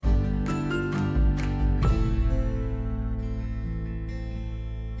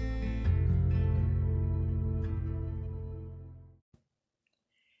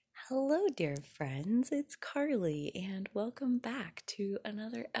Hello, dear friends. It's Carly, and welcome back to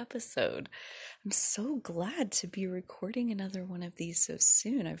another episode. I'm so glad to be recording another one of these so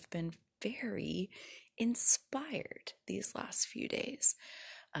soon. I've been very inspired these last few days.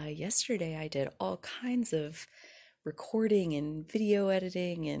 Yesterday, I did all kinds of recording and video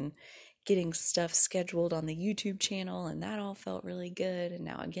editing and getting stuff scheduled on the YouTube channel, and that all felt really good. And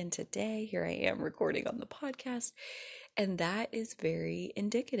now, again, today, here I am recording on the podcast. And that is very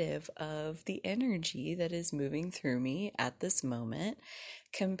indicative of the energy that is moving through me at this moment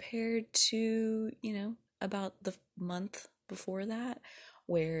compared to, about the month before that,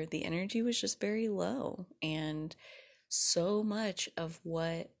 where the energy was just very low. And so much of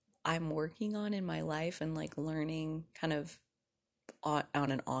what I'm working on in my life and like learning kind of on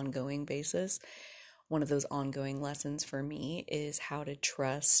an ongoing basis, one of those ongoing lessons for me is how to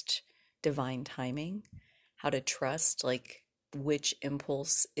trust divine timing, how to trust like which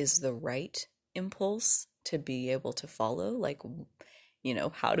impulse is the right impulse to be able to follow. Like,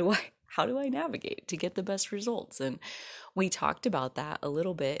 how do I navigate to get the best results? And we talked about that a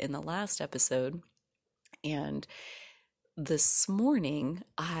little bit in the last episode. And this morning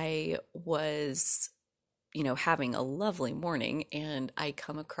I was having a lovely morning, and I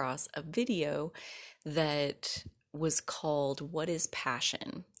come across a video that was called What is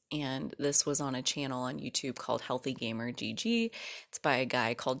Passion? And this was on a channel on YouTube called Healthy Gamer GG. It's by a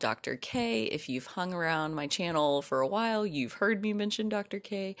guy called Dr. K. If you've hung around my channel for a while, you've heard me mention Dr.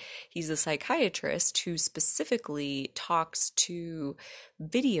 K. He's a psychiatrist who specifically talks to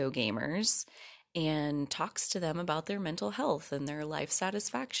video gamers and talks to them about their mental health and their life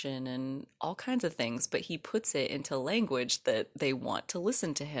satisfaction and all kinds of things, but he puts it into language that they want to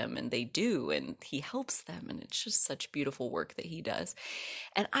listen to him, and they do, and he helps them, and it's just such beautiful work that he does.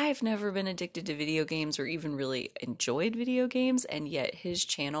 And I've never been addicted to video games or even really enjoyed video games, and yet his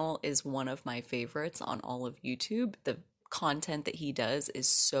channel is one of my favorites on all of YouTube. The content that he does is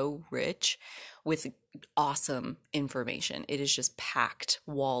so rich with awesome information. It is just packed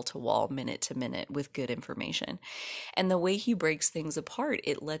wall to wall, minute to minute with good information. And the way he breaks things apart,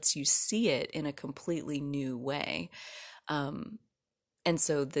 it lets you see it in a completely new way. And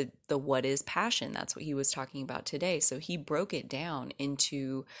so the what is passion, that's what he was talking about today. So he broke it down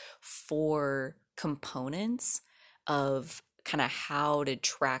into 4 components of kind of how to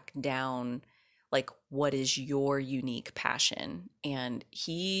track down like what is your unique passion. And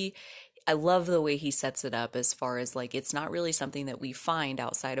I love the way he sets it up as far as like it's not really something that we find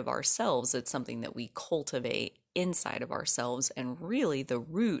outside of ourselves, it's something that we cultivate inside of ourselves. And really the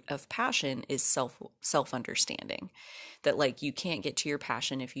root of passion is self-understanding, that like you can't get to your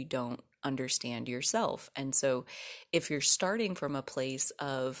passion if you don't understand yourself. And so if you're starting from a place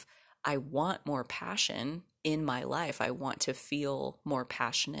of I want more passion in my life, I want to feel more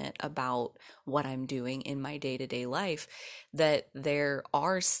passionate about what I'm doing in my day-to-day life, that there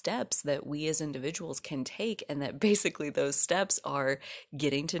are steps that we as individuals can take, and that basically those steps are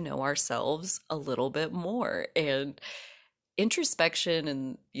getting to know ourselves a little bit more, and introspection,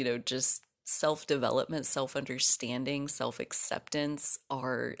 and just self-development, self-understanding, self-acceptance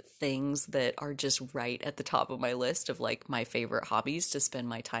are things that are just right at the top of my list of like my favorite hobbies to spend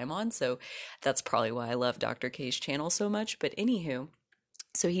my time on. So that's probably why I love Dr. K's channel so much. But anywho,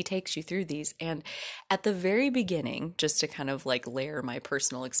 so he takes you through these, and at the very beginning, just to kind of like layer my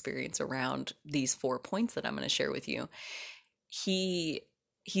personal experience around these 4 points that I'm going to share with you,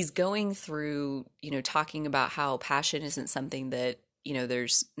 he's going through, talking about how passion isn't something that,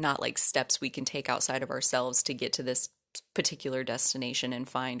 there's not like steps we can take outside of ourselves to get to this particular destination and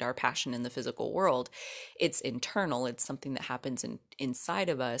find our passion in the physical world. It's internal. It's something that happens inside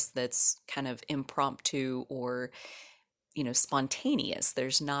of us that's kind of impromptu or, spontaneous.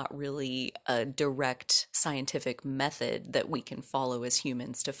 There's not really a direct scientific method that we can follow as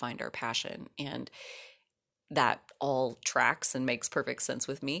humans to find our passion. And that all tracks and makes perfect sense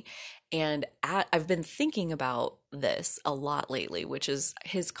with me. And I've been thinking about this a lot lately, which is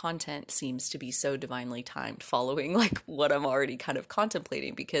his content seems to be so divinely timed, following like what I'm already kind of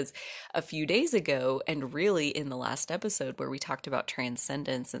contemplating. Because a few days ago, and really in the last episode where we talked about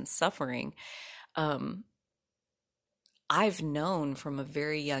transcendence and suffering, I've known from a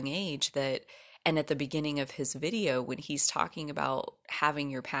very young age that, and at the beginning of his video, when he's talking about having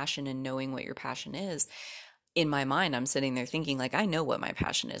your passion and knowing what your passion is, in my mind, I'm sitting there thinking like, I know what my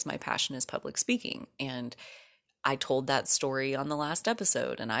passion is. My passion is public speaking. And I told that story on the last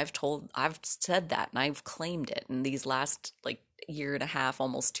episode, and I've said that, and I've claimed it. And these last like year and a half,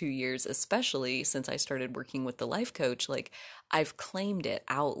 almost 2 years, especially since I started working with the life coach, like I've claimed it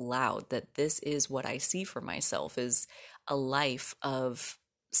out loud that this is what I see for myself, is a life of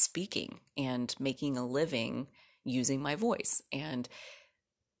speaking and making a living using my voice. And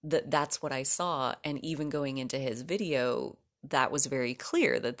that's what I saw. And even going into his video, that was very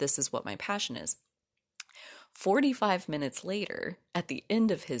clear that this is what my passion is. 45 minutes later, at the end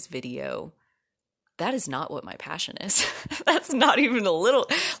of his video, that is not what my passion is. That's not even a little,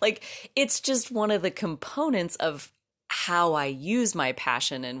 like, it's just one of the components of how I use my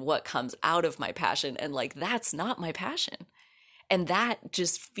passion and what comes out of my passion. And like, that's not my passion. And that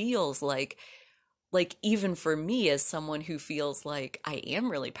just feels like even for me, as someone who feels like I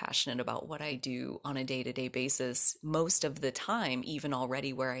am really passionate about what I do on a day-to-day basis, most of the time, even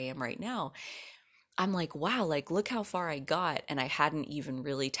already where I am right now, I'm like, wow, like, look how far I got. And I hadn't even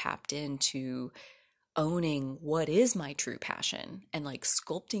really tapped into owning what is my true passion and like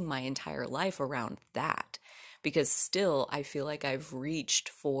sculpting my entire life around that. Because still, I feel like I've reached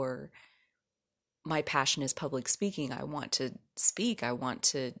for my passion is public speaking. I want to speak. I want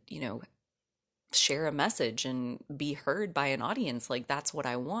to, share a message and be heard by an audience. Like, that's what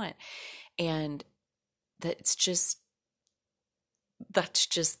I want. And that's just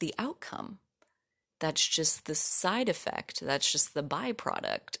the outcome. That's just the side effect. That's just the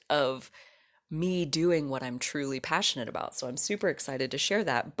byproduct of me doing what I'm truly passionate about. So I'm super excited to share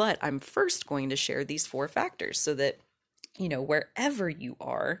that. But I'm first going to share these 4 factors so that, wherever you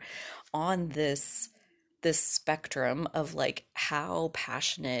are on this spectrum of like how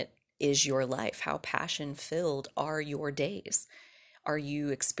passionate is your life, how passion filled are your days? Are you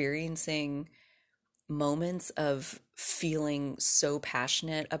experiencing moments of feeling so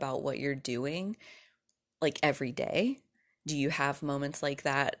passionate about what you're doing like every day? Do you have moments like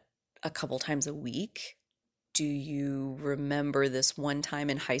that a couple times a week? Do you remember this one time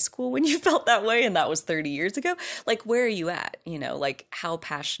in high school when you felt that way and that was 30 years ago? Like, where are you at? Like, how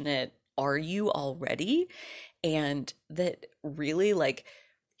passionate are you already? And that really, like,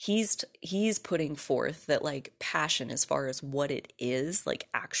 he's putting forth that like passion, as far as what it is, like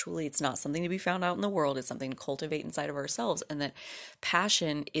actually it's not something to be found out in the world, it's something to cultivate inside of ourselves. And that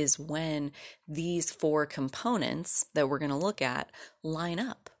passion is when these 4 components that we're going to look at line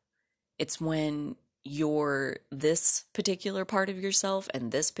up. It's when you're this particular part of yourself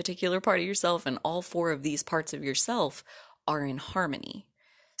and this particular part of yourself, and all 4 of these parts of yourself are in harmony.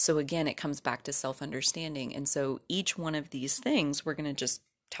 So again, it comes back to self-understanding. And so each one of these things, we're going to just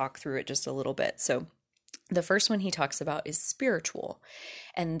talk through it just a little bit. So the first one he talks about is spiritual.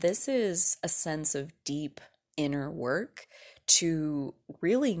 And this is a sense of deep inner work to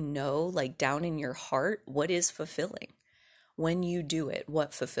really know, like down in your heart, what is fulfilling. When you do it,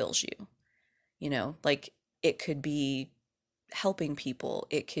 what fulfills you? Like it could be helping people.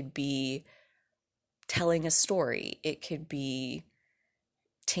 It could be telling a story. It could be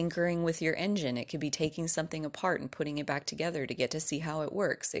tinkering with your engine. It could be taking something apart and putting it back together to get to see how it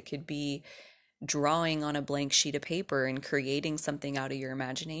works. It could be drawing on a blank sheet of paper and creating something out of your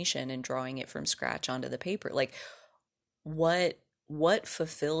imagination and drawing it from scratch onto the paper. Like what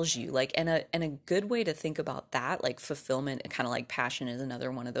fulfills you? Like, and a good way to think about that, like fulfillment, kind of like passion is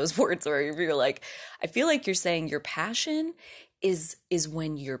another one of those words where you're like, I feel like you're saying your passion is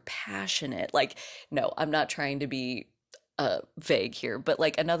when you're passionate. Like, no, I'm not trying to be vague here, but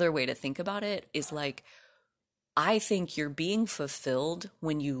like another way to think about it is like, I think you're being fulfilled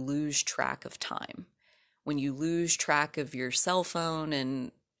when you lose track of time, when you lose track of your cell phone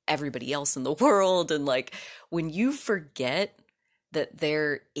and everybody else in the world. And like when you forget that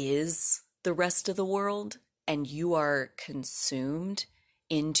there is the rest of the world and you are consumed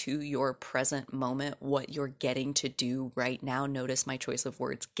into your present moment, what you're getting to do right now. Notice my choice of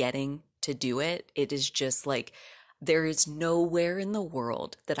words, getting to do it. It is just like, there is nowhere in the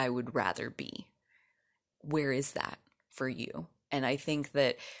world that I would rather be. Where is that for you? And I think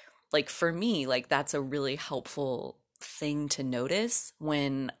that, like, for me, like, that's a really helpful thing to notice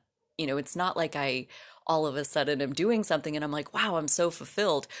when, it's not like I all of a sudden am doing something and I'm like, wow, I'm so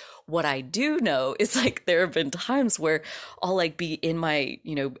fulfilled. What I do know is like, there have been times where I'll like be in my,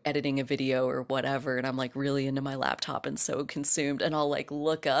 editing a video or whatever. And I'm like really into my laptop and so consumed, and I'll like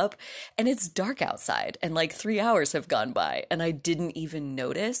look up and it's dark outside and like 3 hours have gone by and I didn't even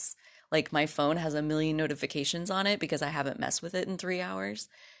notice. Like my phone has a million notifications on it because I haven't messed with it in 3 hours.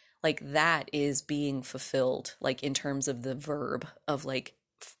 Like that is being fulfilled, like in terms of the verb of like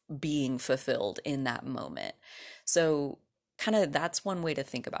being fulfilled in that moment. So kind of that's one way to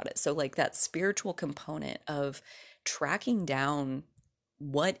think about it. So like that spiritual component of tracking down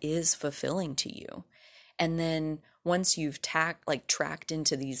what is fulfilling to you. And then once you've tracked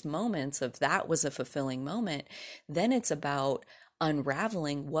into these moments of that was a fulfilling moment, then it's about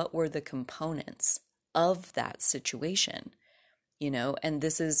unraveling what were the components of that situation. and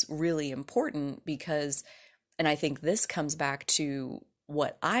this is really important because, and I think this comes back to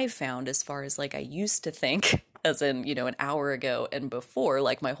what I found as far as like I used to think, as in, an hour ago and before,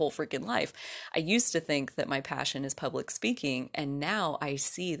 like my whole freaking life, I used to think that my passion is public speaking. And now I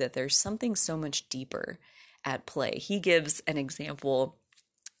see that there's something so much deeper at play. He gives an example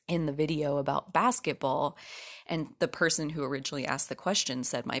in the video about basketball, and the person who originally asked the question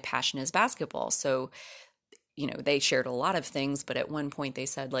said, my passion is basketball. So, they shared a lot of things, but at one point they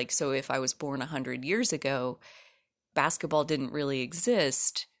said, like, so if I was born 100 years ago, basketball didn't really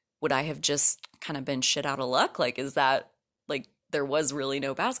exist, would I have just kind of been shit out of luck? Like, is that like there was really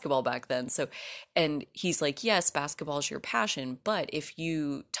no basketball back then? So, and he's like, yes, basketball is your passion. But if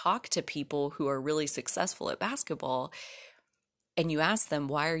you talk to people who are really successful at basketball and you ask them,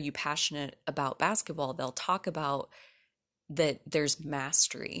 why are you passionate about basketball? They'll talk about that there's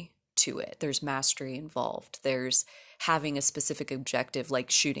mastery to it. There's mastery involved. There's having a specific objective,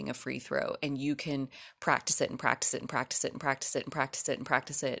 like shooting a free throw, and you can practice it and practice it and practice it and practice it and practice it and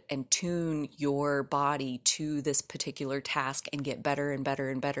practice it and tune your body to this particular task and get better and better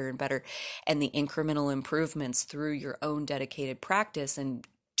and better and better. And the incremental improvements through your own dedicated practice and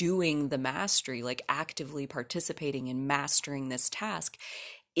doing the mastery, like actively participating in mastering this task,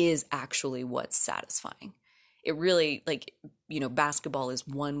 is actually what's satisfying. It really, like, basketball is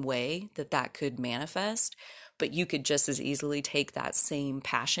one way that could manifest, but you could just as easily take that same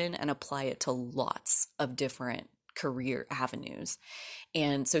passion and apply it to lots of different career avenues.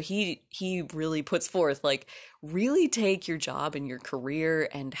 And so he really puts forth, like, really take your job and your career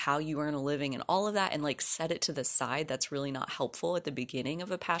and how you earn a living and all of that and like set it to the side. That's really not helpful at the beginning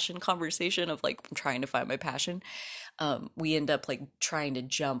of a passion conversation of like, I'm trying to find my passion. We end up like trying to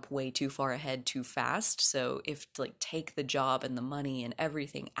jump way too far ahead too fast. So if to like take the job and the money and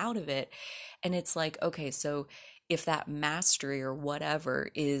everything out of it, and it's like, okay, so if that mastery or whatever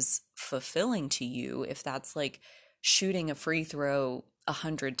is fulfilling to you, if that's like shooting a free throw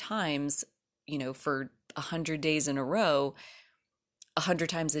 100 times, for 100 days in a row, 100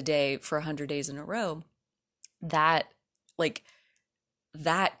 times a day for 100 days in a row, that like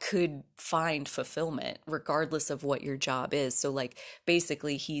that could find fulfillment regardless of what your job is. So like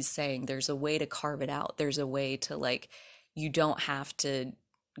basically he's saying there's a way to carve it out. There's a way to like, you don't have to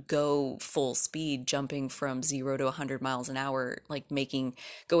go full speed jumping from 0 to 100 miles an hour, like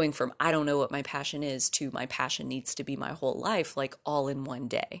going from I don't know what my passion is to my passion needs to be my whole life, like all in one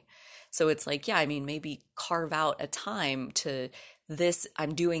day. So it's like, yeah, I mean, maybe carve out a time to this.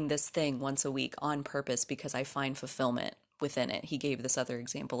 I'm doing this thing once a week on purpose because I find fulfillment within it. He gave this other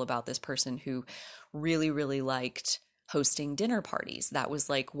example about this person who really, really liked hosting dinner parties. That was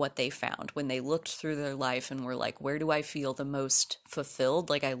like what they found when they looked through their life and were like, where do I feel the most fulfilled?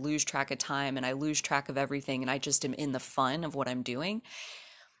 Like I lose track of time and I lose track of everything and I just am in the fun of what I'm doing.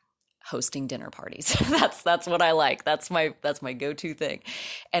 Hosting dinner parties. That's what I like. That's my go-to thing.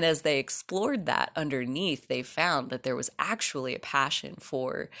 And as they explored that underneath, they found that there was actually a passion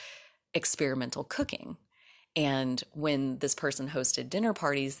for experimental cooking. And when this person hosted dinner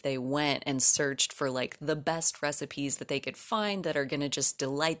parties, they went and searched for like the best recipes that they could find that are going to just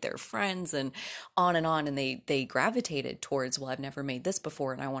delight their friends and on and on. And they gravitated towards, well, I've never made this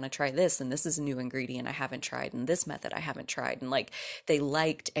before and I want to try this. And this is a new ingredient I haven't tried. And this method I haven't tried. And like they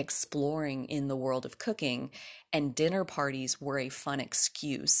liked exploring in the world of cooking, and dinner parties were a fun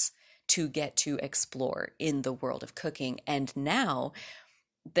excuse to get to explore in the world of cooking. And now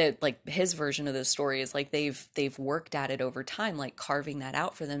that like his version of the story is like they've worked at it over time, like carving that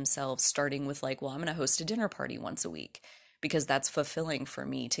out for themselves, starting with like, well, I'm going to host a dinner party once a week because that's fulfilling for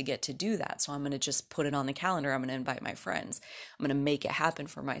me to get to do that. So I'm going to just put it on the calendar. I'm going to invite my friends. I'm going to make it happen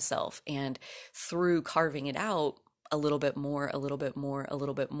for myself. And through carving it out a little bit more, a little bit more, a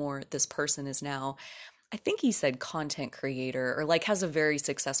little bit more, this person is now, I think he said content creator, or like has a very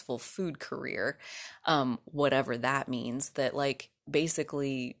successful food career, whatever that means, that like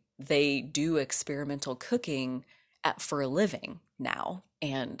basically they do experimental cooking for a living now.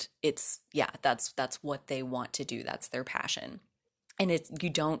 And it's, yeah, that's what they want to do. That's their passion. And you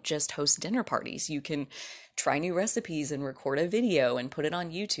don't just host dinner parties. You can try new recipes and record a video and put it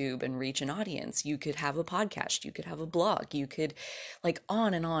on YouTube and reach an audience. You could have a podcast. You could have a blog. You could like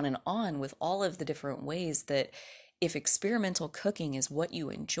on and on and on with all of the different ways that if experimental cooking is what you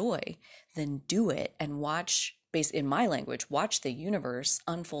enjoy, then do it and watch, in my language, watch the universe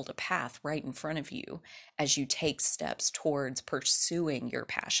unfold a path right in front of you as you take steps towards pursuing your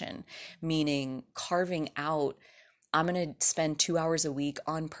passion, meaning carving out, I'm going to spend 2 hours a week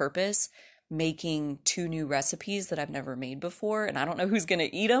on purpose making 2 new recipes that I've never made before, and I don't know who's going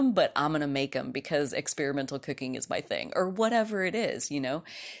to eat them, but I'm going to make them because experimental cooking is my thing, or whatever it is,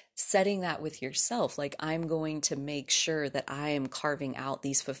 setting that with yourself. Like, I'm going to make sure that I am carving out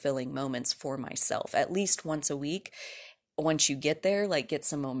these fulfilling moments for myself at least once a week. Once you get there, like, get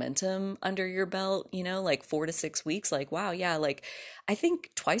some momentum under your belt, like 4 to 6 weeks, like, wow, yeah, like, I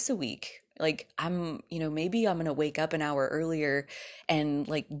think twice a week, like, maybe I'm going to wake up an hour earlier and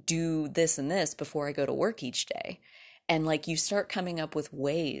like do this and this before I go to work each day. And like, you start coming up with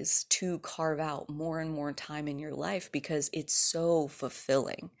ways to carve out more and more time in your life because it's so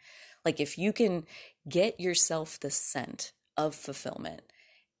fulfilling. Like, if you can get yourself the scent of fulfillment,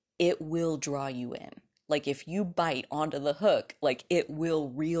 it will draw you in. Like, if you bite onto the hook, like, it will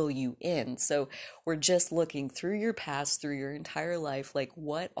reel you in. So we're just looking through your past, through your entire life, like,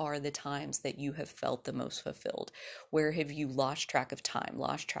 what are the times that you have felt the most fulfilled? Where have you lost track of time,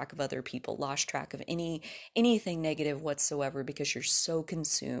 lost track of other people, lost track of anything negative whatsoever because you're so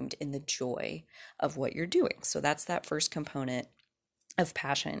consumed in the joy of what you're doing? So that's that first component of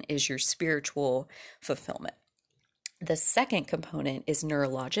passion, is your spiritual fulfillment. The second component is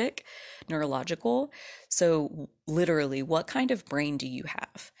neurological. So literally, what kind of brain do you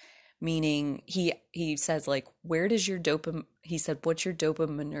have? Meaning, he says, like, where does your dopamine, he said, what's your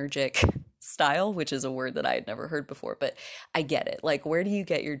dopaminergic style, which is a word that I had never heard before, but I get it. Like, where do you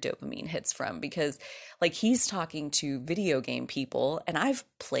get your dopamine hits from? Because like, he's talking to video game people, and I've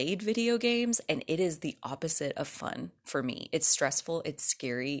played video games, and it is the opposite of fun for me. It's stressful, it's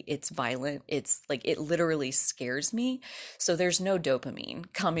scary, it's violent, it's like, it literally scares me. So there's no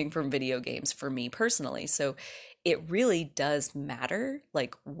dopamine coming from video games for me personally. So it really does matter,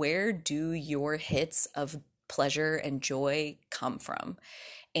 like, where do your hits of pleasure and joy come from?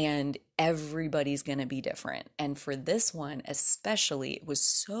 And everybody's going to be different. And for this one, especially, it was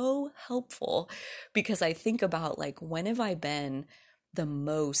so helpful because I think about, like, when have I been the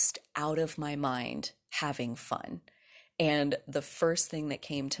most out of my mind having fun? And the first thing that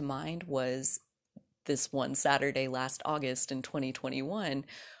came to mind was this one Saturday last August in 2021,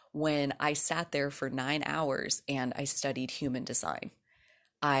 when I sat there for 9 hours and I studied human design.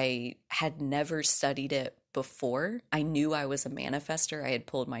 I had never studied it before. I knew I was a manifester. I had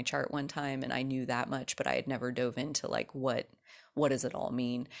pulled my chart one time and I knew that much, but I had never dove into, like, what does it all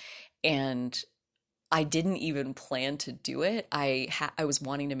mean? And I didn't even plan to do it. I was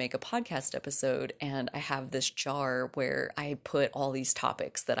wanting to make a podcast episode, and I have this jar where I put all these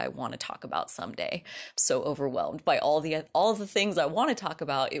topics that I want to talk about someday. I'm so overwhelmed by all the things I want to talk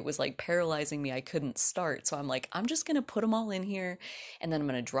about. It was like paralyzing me. I couldn't start. So I'm like, I'm just going to put them all in here, and then I'm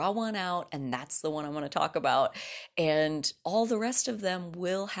going to draw one out, and that's the one I'm going to talk about. And all the rest of them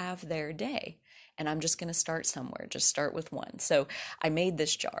will have their day. And I'm just going to start somewhere, just start with one. So I made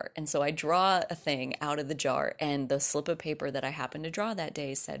this jar. And so I draw a thing out of the jar, and the slip of paper that I happened to draw that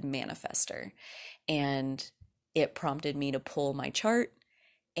day said manifester. And it prompted me to pull my chart.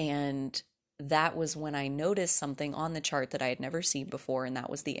 And that was when I noticed something on the chart that I had never seen before. And that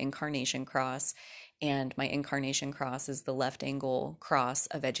was the incarnation cross. And my incarnation cross is the left angle cross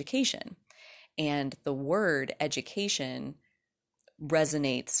of education. And the word education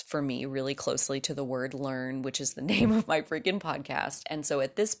resonates for me really closely to the word learn, which is the name of my freaking podcast. And so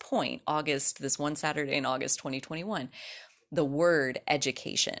at this point, this one Saturday in August 2021, the word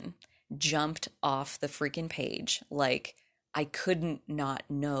education jumped off the freaking page. Like, I couldn't not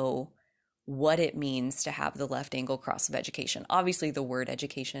know what it means to have the left angle cross of education. Obviously, the word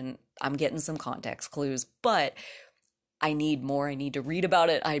education, I'm getting some context clues, but I need more. I need to read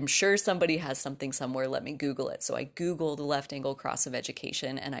about it. I'm sure somebody has something somewhere. Let me Google it. So I Google the left angle cross of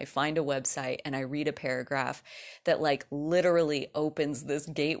education, and I find a website, and I read a paragraph that, like, literally opens this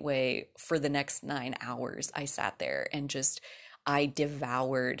gateway. For the next 9 hours, I sat there and I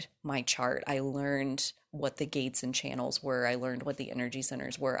devoured my chart. I learned what the gates and channels were. I learned what the energy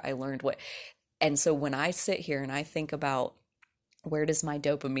centers were. And so when I sit here and I think about, where does my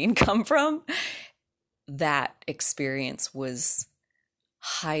dopamine come from? That experience was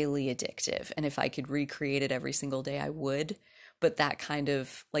highly addictive. And if I could recreate it every single day, I would. But that kind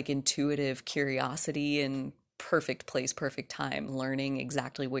of, like, intuitive curiosity and perfect place, perfect time, learning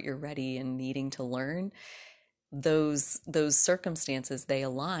exactly what you're ready and needing to learn, those circumstances, they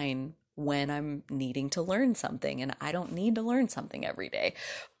align when I'm needing to learn something. And I don't need to learn something every day.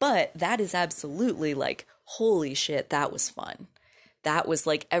 But that is absolutely, like, holy shit, that was fun. That was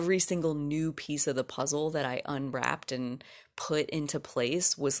like every single new piece of the puzzle that I unwrapped and put into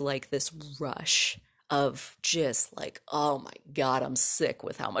place was like this rush of just like, oh my God, I'm sick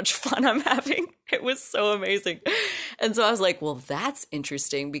with how much fun I'm having. It was so amazing. And so I was like, well, that's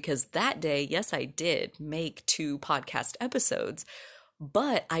interesting because that day, yes, I did make 2 podcast episodes,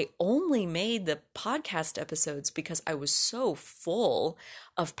 but I only made the podcast episodes because I was so full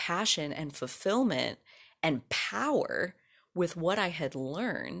of passion and fulfillment and power with what I had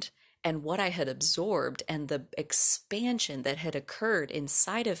learned and what I had absorbed and the expansion that had occurred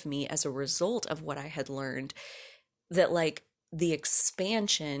inside of me as a result of what I had learned, that like the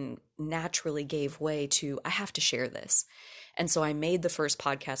expansion naturally gave way to, I have to share this. And so I made the first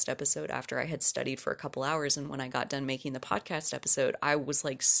podcast episode after I had studied for a couple hours. And when I got done making the podcast episode, I was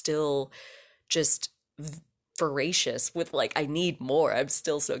like still just voracious with like, I need more. I'm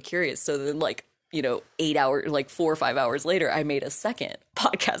still so curious. So then, like, 8 hours, like 4 or 5 hours later, I made a second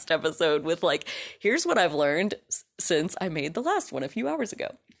podcast episode with like, here's what I've learned since I made the last one a few hours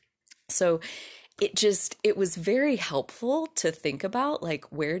ago. So it was very helpful to think about like,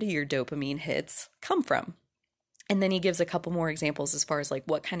 where do your dopamine hits come from? And then he gives a couple more examples as far as like,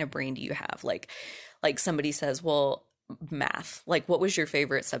 what kind of brain do you have? Like somebody says, well, math, like what was your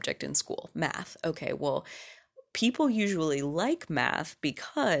favorite subject in school? Math. Okay, well, people usually like math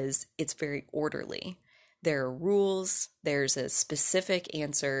because it's very orderly. There are rules, there's a specific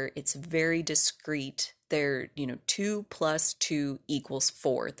answer, it's very discrete. 2 + 2 =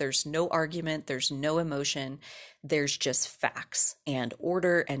 4. There's no argument, there's no emotion, there's just facts and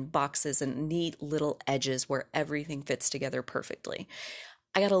order and boxes and neat little edges where everything fits together perfectly.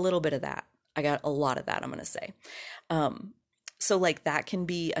 I got a little bit of that. I got a lot of that, I'm going to say. So like that can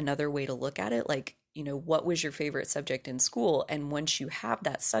be another way to look at it. Like, what was your favorite subject in school? And once you have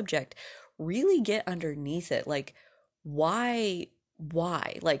that subject, really get underneath it. Like, why?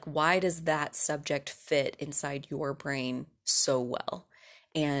 Like, why does that subject fit inside your brain so well?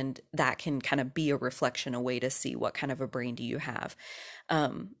 And that can kind of be a reflection, a way to see what kind of a brain do you have.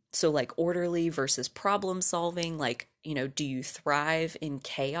 So like orderly versus problem solving, like, do you thrive in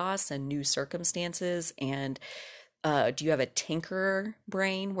chaos and new circumstances? And do you have a tinkerer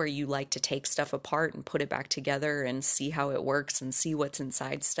brain where you like to take stuff apart and put it back together and see how it works and see what's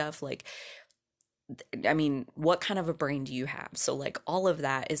inside stuff? Like, I mean, what kind of a brain do you have? So like all of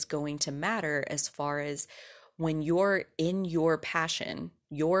that is going to matter as far as when you're in your passion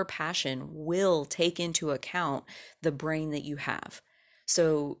will take into account the brain that you have.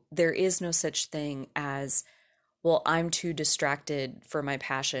 So there is no such thing as, well, I'm too distracted for my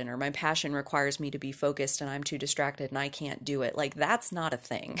passion, or my passion requires me to be focused and I'm too distracted and I can't do it. Like, that's not a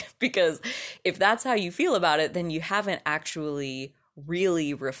thing, because if that's how you feel about it, then you haven't actually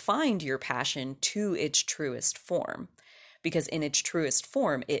really refined your passion to its truest form, because in its truest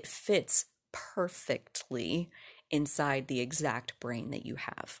form, it fits perfectly inside the exact brain that you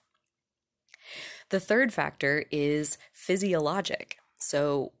have. The third factor is physiologic.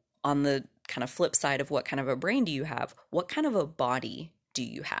 So on the kind of flip side of what kind of a brain do you have, what kind of a body do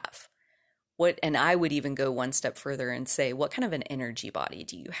you have? And I would even go one step further and say, what kind of an energy body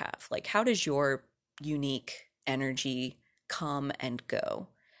do you have? Like, how does your unique energy come and go?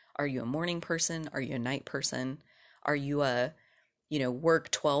 Are you a morning person? Are you a night person? Are you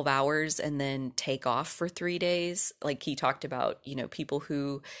work 12 hours and then take off for 3 days? Like he talked about, people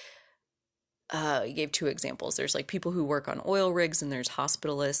who, he gave 2 examples. There's like people who work on oil rigs, and there's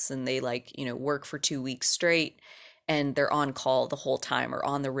hospitalists, and they work for 2 weeks straight and they're on call the whole time or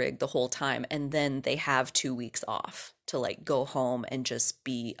on the rig the whole time. And then they have 2 weeks off to like go home and just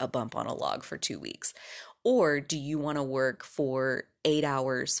be a bump on a log for 2 weeks. Or do you want to work for 8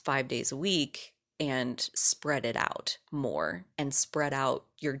 hours, 5 days a week and spread it out more and spread out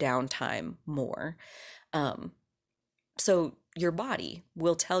your downtime more? So your body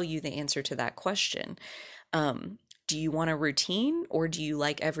will tell you the answer to that question. Do you want a routine, or do you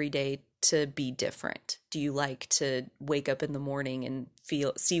like every day to be different? Do you like to wake up in the morning and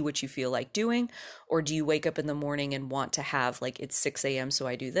see what you feel like doing? Or do you wake up in the morning and want to have like, it's 6 a.m. so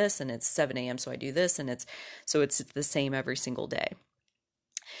I do this, and it's 7 a.m. so I do this, and it's the same every single day?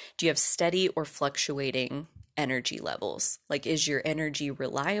 Do you have steady or fluctuating energy levels? Like, is your energy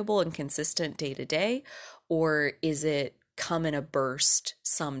reliable and consistent day to day, or is it come in a burst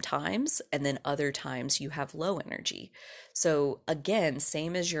sometimes, and then other times you have low energy? So again,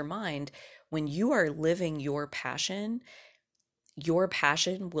 same as your mind, when you are living your passion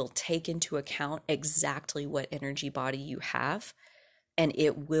will take into account exactly what energy body you have, and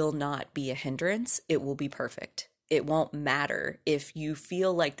it will not be a hindrance. It will be perfect. It won't matter if you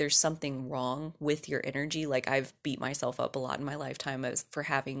feel like there's something wrong with your energy. Like, I've beat myself up a lot in my lifetime for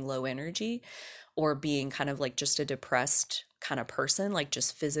having low energy, or being kind of like just a depressed kind of person, like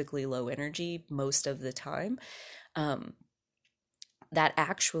just physically low energy most of the time. that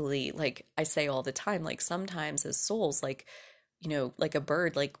actually, like I say all the time, like sometimes as souls, like, like a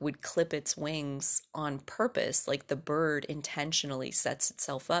bird, like would clip its wings on purpose. Like the bird intentionally sets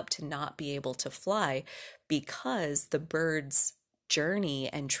itself up to not be able to fly because the bird's journey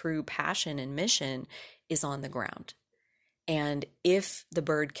and true passion and mission is on the ground. And if the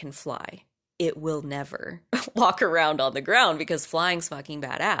bird can fly, it will never walk around on the ground because flying's fucking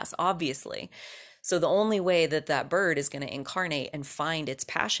badass, obviously. So the only way that that bird is going to incarnate and find its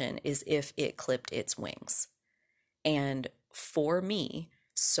passion is if it clipped its wings. And for me,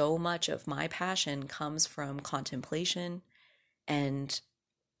 so much of my passion comes from contemplation and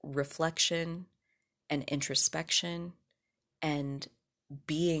reflection and introspection and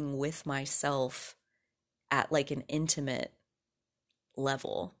being with myself at like an intimate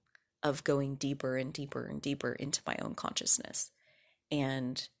level of going deeper and deeper and deeper into my own consciousness.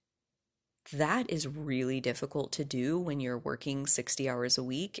 And that is really difficult to do when you're working 60 hours a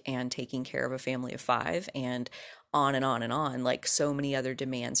week and taking care of a family of 5 and on and on and on, like so many other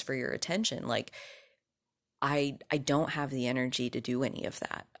demands for your attention. Like I don't have the energy to do any of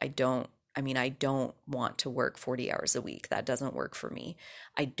that. I don't want to work 40 hours a week. That doesn't work for me.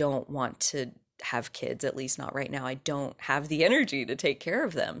 I don't want to have kids, at least not right now. I don't have the energy to take care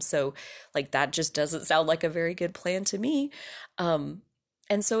of them. So like that just doesn't sound like a very good plan to me. And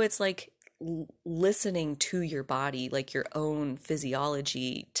so it's like listening to your body, like your own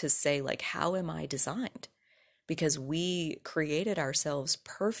physiology, to say like, how am I designed? Because we created ourselves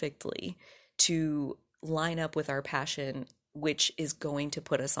perfectly to line up with our passion, which is going to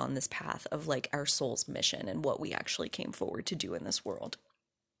put us on this path of like our soul's mission and what we actually came forward to do in this world.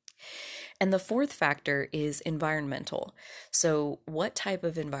 And the fourth factor is environmental. So what type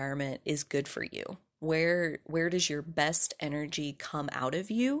of environment is good for you? Where does your best energy come out of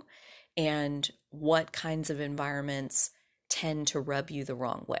you? And what kinds of environments tend to rub you the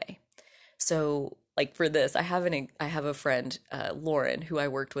wrong way? So like for this, I have a friend, Lauren, who I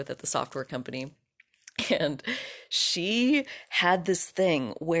worked with at the software company. And she had this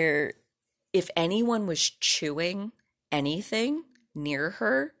thing where if anyone was chewing anything near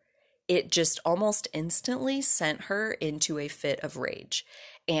her, it just almost instantly sent her into a fit of rage.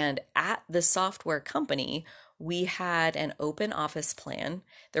 And at the software company, we had an open office plan.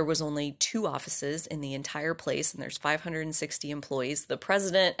 There was only 2 offices in the entire place, and there's 560 employees, the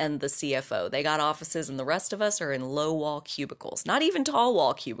president and the CFO. They got offices, and the rest of us are in low wall cubicles, not even tall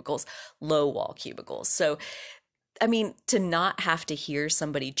wall cubicles, low wall cubicles. So, I mean, to not have to hear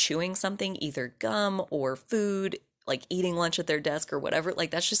somebody chewing something, either gum or food, like eating lunch at their desk or whatever,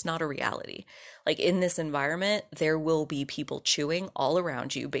 like that's just not a reality. Like in this environment, there will be people chewing all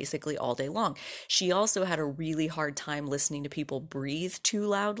around you basically all day long. She also had a really hard time listening to people breathe too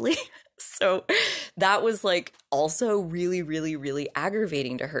loudly. So that was like also really, really, really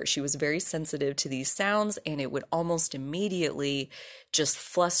aggravating to her. She was very sensitive to these sounds, and it would almost immediately just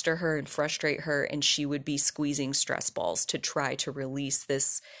fluster her and frustrate her, and she would be squeezing stress balls to try to release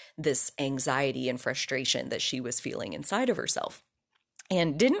this anxiety and frustration that she was feeling inside of herself.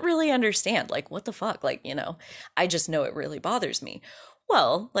 And didn't really understand, like, what the fuck? Like, I just know it really bothers me.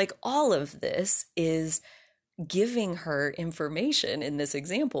 Well, like all of this is giving her information in this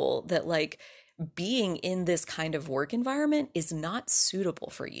example that like being in this kind of work environment is not suitable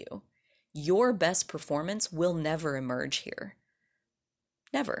for you. Your best performance will never emerge here.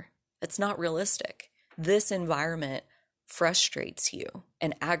 Never. It's not realistic. This environment frustrates you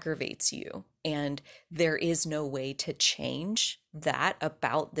and aggravates you, and there is no way to change that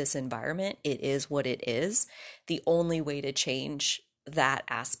about this environment. It is what it is. The only way to change that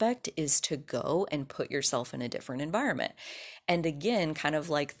aspect is to go and put yourself in a different environment. And again, kind of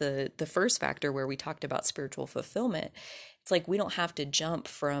like the first factor where we talked about spiritual fulfillment, it's like we don't have to jump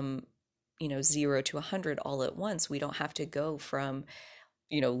from 0 to 100 all at once. We don't have to go from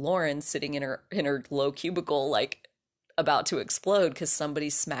Lauren sitting in her low cubicle like about to explode because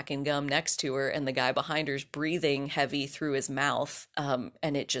somebody's smacking gum next to her and the guy behind her's breathing heavy through his mouth,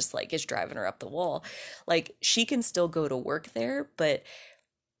 and it just like is driving her up the wall. Like she can still go to work there, but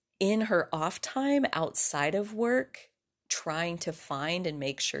in her off time outside of work, trying to find and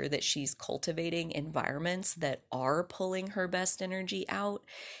make sure that she's cultivating environments that are pulling her best energy out.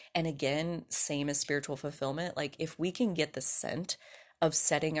 And again, same as spiritual fulfillment, like if we can get the scent of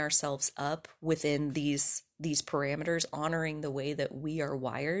setting ourselves up within these parameters, honoring the way that we are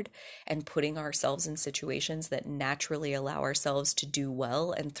wired and putting ourselves in situations that naturally allow ourselves to do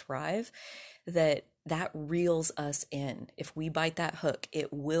well and thrive, that reels us in. If we bite that hook,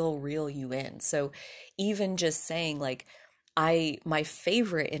 it will reel you in. So even just saying like, My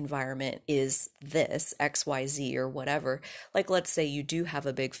favorite environment is this XYZ or whatever. Like, let's say you do have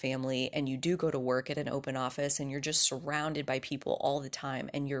a big family and you do go to work at an open office and you're just surrounded by people all the time,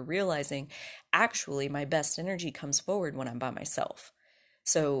 and you're realizing, actually, my best energy comes forward when I'm by myself.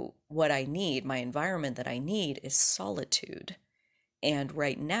 So, what I need, my environment that I need, is solitude. And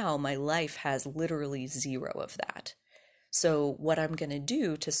right now, my life has literally zero of that. So, what I'm going to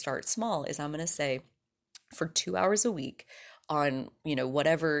do to start small is I'm going to say, for 2 hours a week, on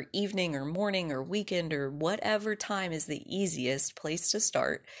whatever evening or morning or weekend or whatever time is the easiest place to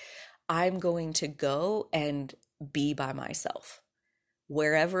start, I'm going to go and be by myself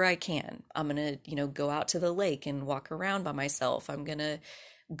wherever I can. I'm going to go out to the lake and walk around by myself. I'm going to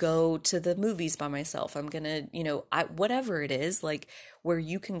go to the movies by myself. I'm going to, whatever it is, like, where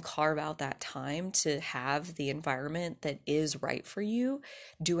you can carve out that time to have the environment that is right for you.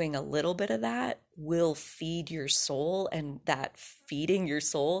 Doing a little bit of that will feed your soul, and that feeding your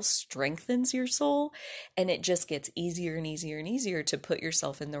soul strengthens your soul. And it just gets easier and easier and easier to put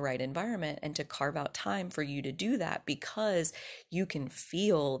yourself in the right environment and to carve out time for you to do that, because you can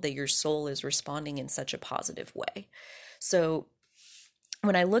feel that your soul is responding in such a positive way. So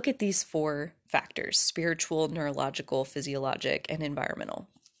when I look at these 4 factors, spiritual, neurological, physiologic, and environmental,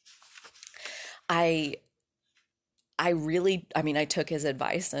 I really, I took his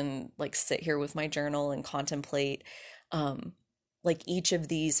advice and like sit here with my journal and contemplate like each of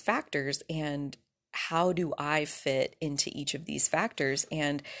these factors and how do I fit into each of these factors.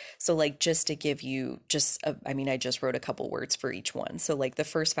 And so, like, just to give you I just wrote a couple words for each one. So like the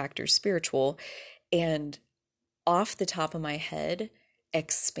first factor is spiritual, and off the top of my head,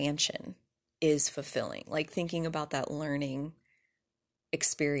 expansion is fulfilling. Like, thinking about that learning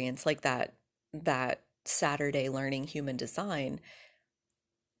experience, like that Saturday learning human design,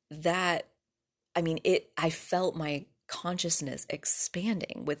 that I felt my consciousness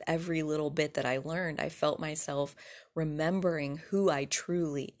expanding with every little bit that I learned. I felt myself remembering who I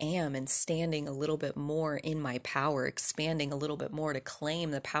truly am and standing a little bit more in my power, expanding a little bit more to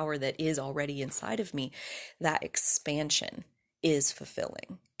claim the power that is already inside of me. That expansion is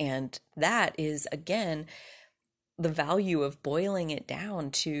fulfilling. And that is, again, the value of boiling it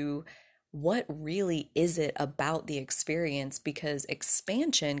down to what really is it about the experience, because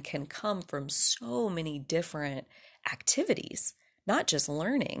expansion can come from so many different activities, not just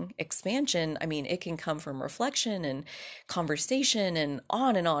learning. Expansion, it can come from reflection and conversation and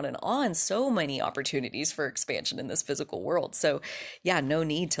on and on and on. So many opportunities for expansion in this physical world. So yeah, no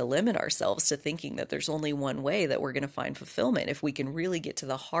need to limit ourselves to thinking that there's only one way that we're going to find fulfillment, if we can really get to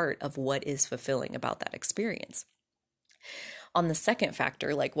the heart of what is fulfilling about that experience. On the second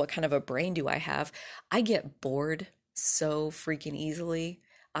factor, like, what kind of a brain do I have? I get bored so freaking easily.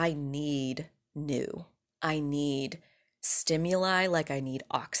 I need new. I need stimuli, like I need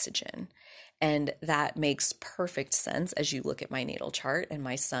oxygen. And that makes perfect sense as you look at my natal chart, and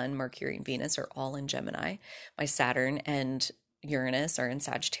my sun, Mercury, and Venus are all in Gemini. My Saturn and Uranus are in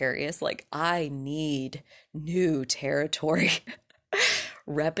Sagittarius. Like, I need new territory.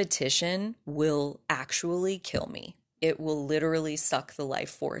 Repetition will actually kill me. It will literally suck the life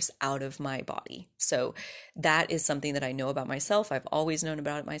force out of my body. So that is something that I know about myself. I've always known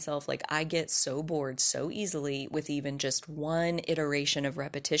about it myself. Like, I get so bored so easily with even just one iteration of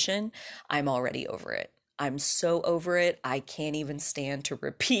repetition. I'm already over it. I'm so over it. I can't even stand to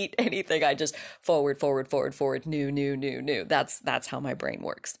repeat anything. I just forward, forward, forward, forward, new, new, new, new. That's how my brain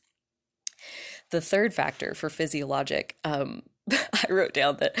works. The third factor for physiologic, I wrote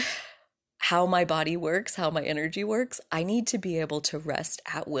down that how my body works, how my energy works, I need to be able to rest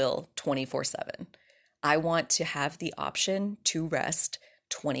at will 24/7. I want to have the option to rest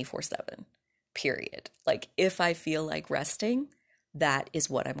 24/7, period. Like, if I feel like resting, that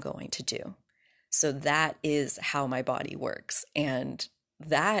is what I'm going to do. So that is how my body works. And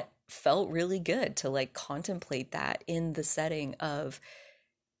that felt really good to like contemplate that in the setting of,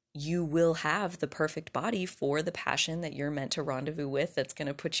 you will have the perfect body for the passion that you're meant to rendezvous with, that's going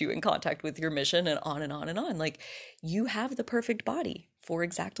to put you in contact with your mission, and on and on and on. Like, you have the perfect body for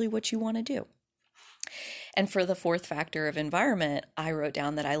exactly what you want to do. And for the fourth factor of environment, I wrote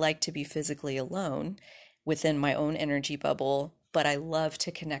down that I like to be physically alone within my own energy bubble, but I love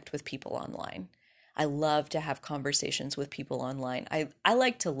to connect with people online. I love to have conversations with people online. I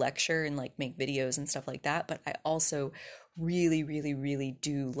like to lecture and like make videos and stuff like that, but I also really, really, really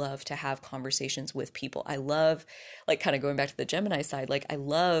do love to have conversations with people. I love, like, kind of going back to the Gemini side, like, I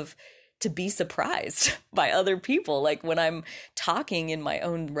love to be surprised by other people. Like, when I'm talking in my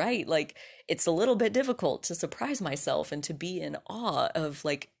own right, like, it's a little bit difficult to surprise myself and to be in awe of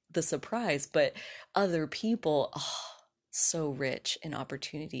like the surprise, but other people, oh, so rich an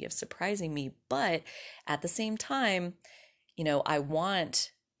opportunity of surprising me. But at the same time, I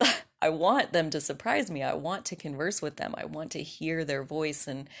want I want them to surprise me. I want to converse with them. I want to hear their voice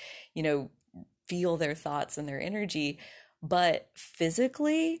and, you know, feel their thoughts and their energy. But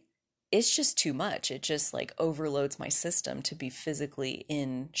physically, it's just too much. It just like overloads my system to be physically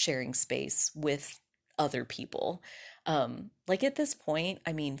in sharing space with other people. Like at this point,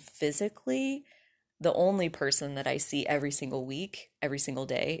 I mean, physically, the only person that I see every single week, every single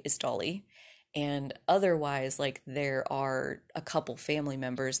day is Dolly. And otherwise, like there are a couple family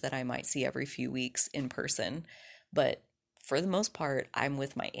members that I might see every few weeks in person. But for the most part, I'm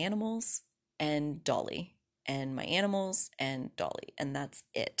with my animals and Dolly, and my animals and Dolly, and that's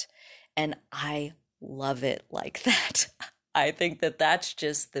it. And I love it like that. I think that that's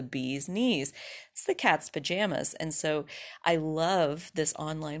just the bee's knees. It's the cat's pajamas. And so I love this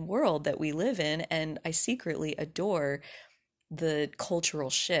online world that we live in, and I secretly adore the cultural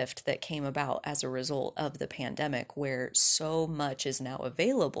shift that came about as a result of the pandemic, where so much is now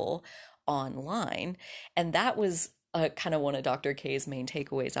available online. And that was kind of one of Dr. K's main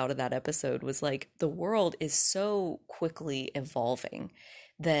takeaways out of that episode was like the world is so quickly evolving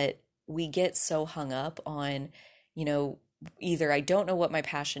that we get so hung up on, you know, either I don't know what my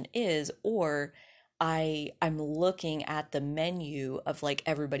passion is, or I'm looking at the menu of like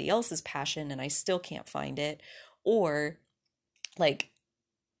everybody else's passion and I still can't find it, or like,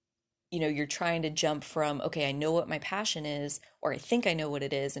 you're trying to jump from, okay, I know what my passion is, or I think I know what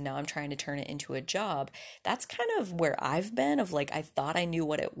it is, and now I'm trying to turn it into a job. That's kind of where I've been of like, I thought I knew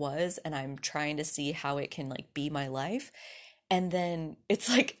what it was, and I'm trying to see how it can like be my life. And then it's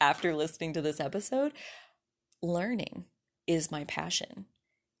like, after listening to this episode, learning is my passion.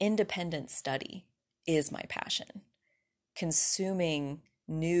 Independent study is my passion. Consuming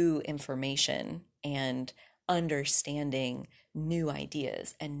new information and understanding new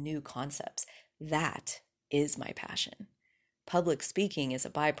ideas and new concepts, that is my passion. Public speaking is a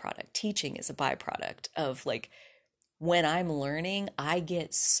byproduct. Teaching is a byproduct of like when I'm learning, I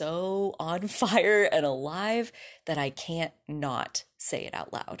get so on fire and alive that I can't not say it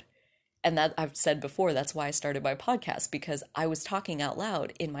out loud. And that I've said before, that's why I started my podcast, because I was talking out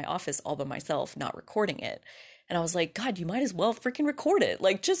loud in my office all by myself, not recording it. And I was like, God, you might as well freaking record it.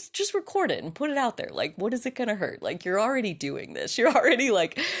 Like, just record it and put it out there. Like, what is it going to hurt? Like, you're already doing this. You're already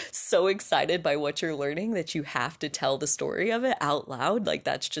like so excited by what you're learning that you have to tell the story of it out loud. Like,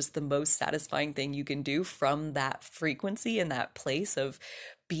 that's just the most satisfying thing you can do from that frequency and that place of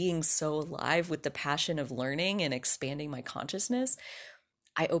being so alive with the passion of learning and expanding my consciousness.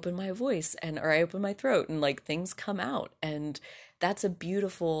 I open my voice or I open my throat and like things come out. And that's a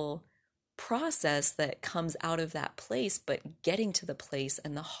beautiful process that comes out of that place. But getting to the place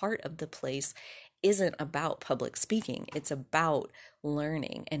and the heart of the place isn't about public speaking. It's about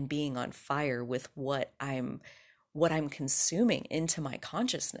learning and being on fire with what I'm consuming into my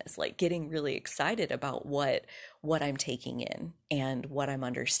consciousness, like getting really excited about what I'm taking in and what I'm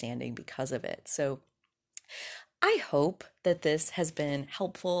understanding because of it. So I hope that this has been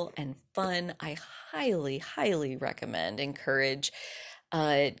helpful and fun. I highly, highly recommend, encourage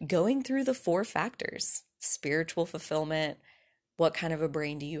going through the 4 factors: spiritual fulfillment, what kind of a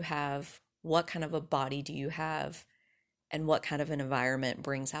brain do you have, what kind of a body do you have, and what kind of an environment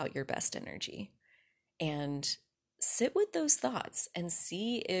brings out your best energy. And sit with those thoughts and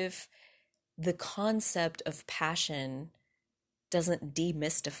see if the concept of passion doesn't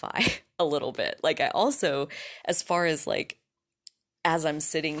demystify a little bit. Like I also, as far as like, as I'm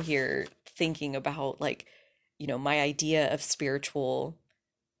sitting here thinking about like, my idea of spiritual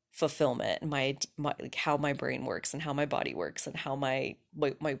fulfillment, my like how my brain works and how my body works and how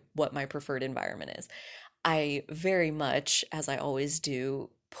what my preferred environment is, I very much, as I always do,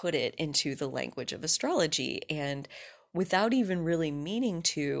 put it into the language of astrology. And without even really meaning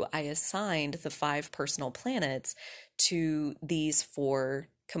to, I assigned the 5 personal planets to these 4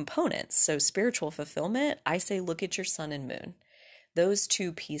 components. So spiritual fulfillment, I say look at your sun and moon. Those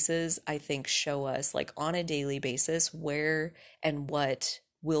 2 pieces, I think, show us like on a daily basis where and what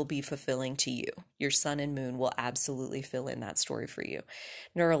will be fulfilling to you. Your sun and moon will absolutely fill in that story for you.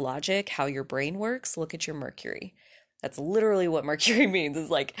 Neurologic, how your brain works, look at your Mercury. That's literally what Mercury means, is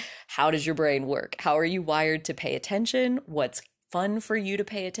like, how does your brain work? How are you wired to pay attention? What's fun for you to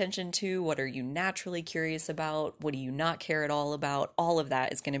pay attention to? What are you naturally curious about? What do you not care at all about? All of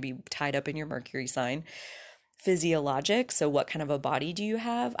that is going to be tied up in your Mercury sign. Physiologic, so what kind of a body do you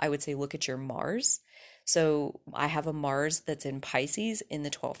have? I would say look at your Mars. So I have a Mars that's in Pisces in the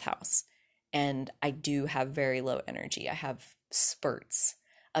 12th house, and I do have very low energy. I have spurts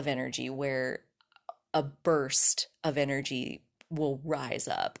of energy where a burst of energy will rise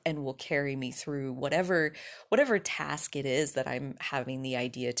up and will carry me through whatever task it is that I'm having the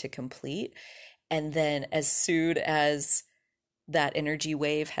idea to complete. And then as soon as that energy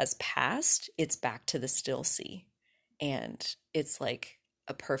wave has passed, it's back to the still sea. And it's like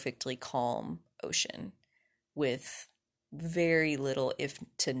a perfectly calm ocean with very little, if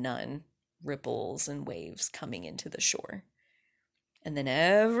to none, ripples and waves coming into the shore. And then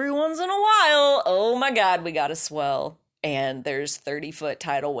every once in a while, oh my God, we got a swell. And there's 30-foot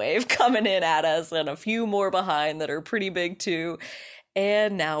tidal wave coming in at us and a few more behind that are pretty big too.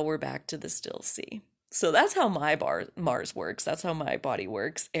 And now we're back to the still sea. So that's how my Mars works. That's how my body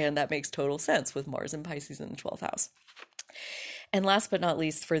works. And that makes total sense with Mars and Pisces in the 12th house. And last but not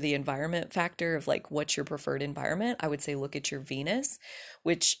least, for the environment factor of like what's your preferred environment, I would say look at your Venus,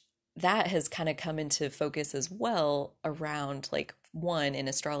 which that has kind of come into focus as well around like one, in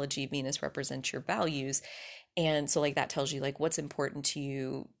astrology, Venus represents your values. And so like that tells you like what's important to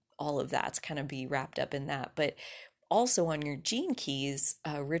you, all of that's kind of be wrapped up in that. But also on your gene keys,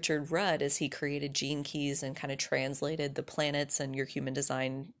 Richard Rudd, as he created gene keys and kind of translated the planets and your human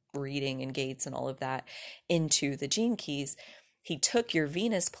design reading and gates and all of that into the gene keys, he took your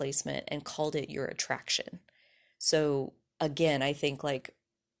Venus placement and called it your attraction. So again, I think like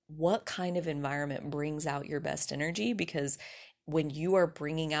what kind of environment brings out your best energy? Because when you are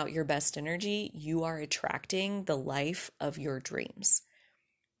bringing out your best energy, you are attracting the life of your dreams.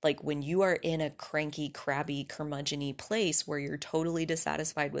 Like when you are in a cranky, crabby, curmudgeon-y place where you're totally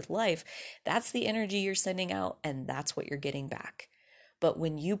dissatisfied with life, that's the energy you're sending out and that's what you're getting back. But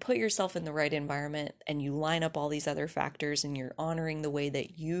when you put yourself in the right environment and you line up all these other factors and you're honoring the way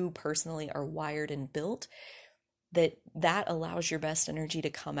that you personally are wired and built, that allows your best energy to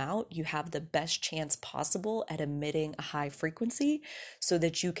come out. You have the best chance possible at emitting a high frequency so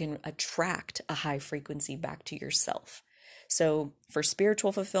that you can attract a high frequency back to yourself. So for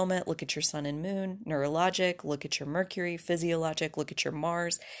spiritual fulfillment, look at your sun and moon. Neurologic, look at your Mercury. Physiologic, look at your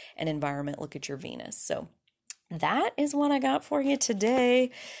Mars. And environment, look at your Venus. So that is what I got for you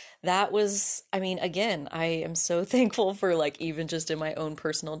today. That was, I mean, again, I am so thankful for like even just in my own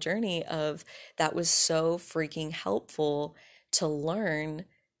personal journey of that was so freaking helpful to learn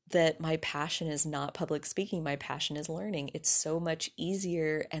that my passion is not public speaking. My passion is learning. It's so much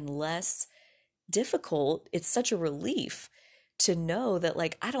easier and less difficult. It's such a relief to know that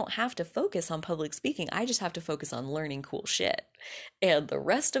like I don't have to focus on public speaking. I just have to focus on learning cool shit. And the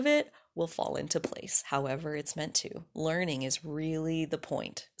rest of it will fall into place however it's meant to. Learning is really the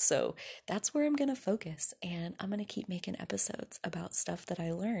point. So that's where I'm going to focus. And I'm going to keep making episodes about stuff that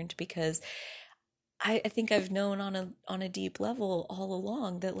I learned because I think I've known on a deep level all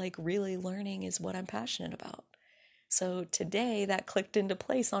along that like really learning is what I'm passionate about. So today that clicked into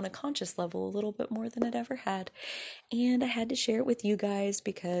place on a conscious level a little bit more than it ever had. And I had to share it with you guys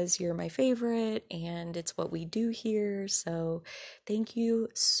because you're my favorite and it's what we do here. So thank you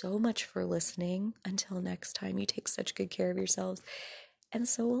so much for listening. Until next time, you take such good care of yourselves, and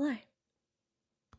so will I.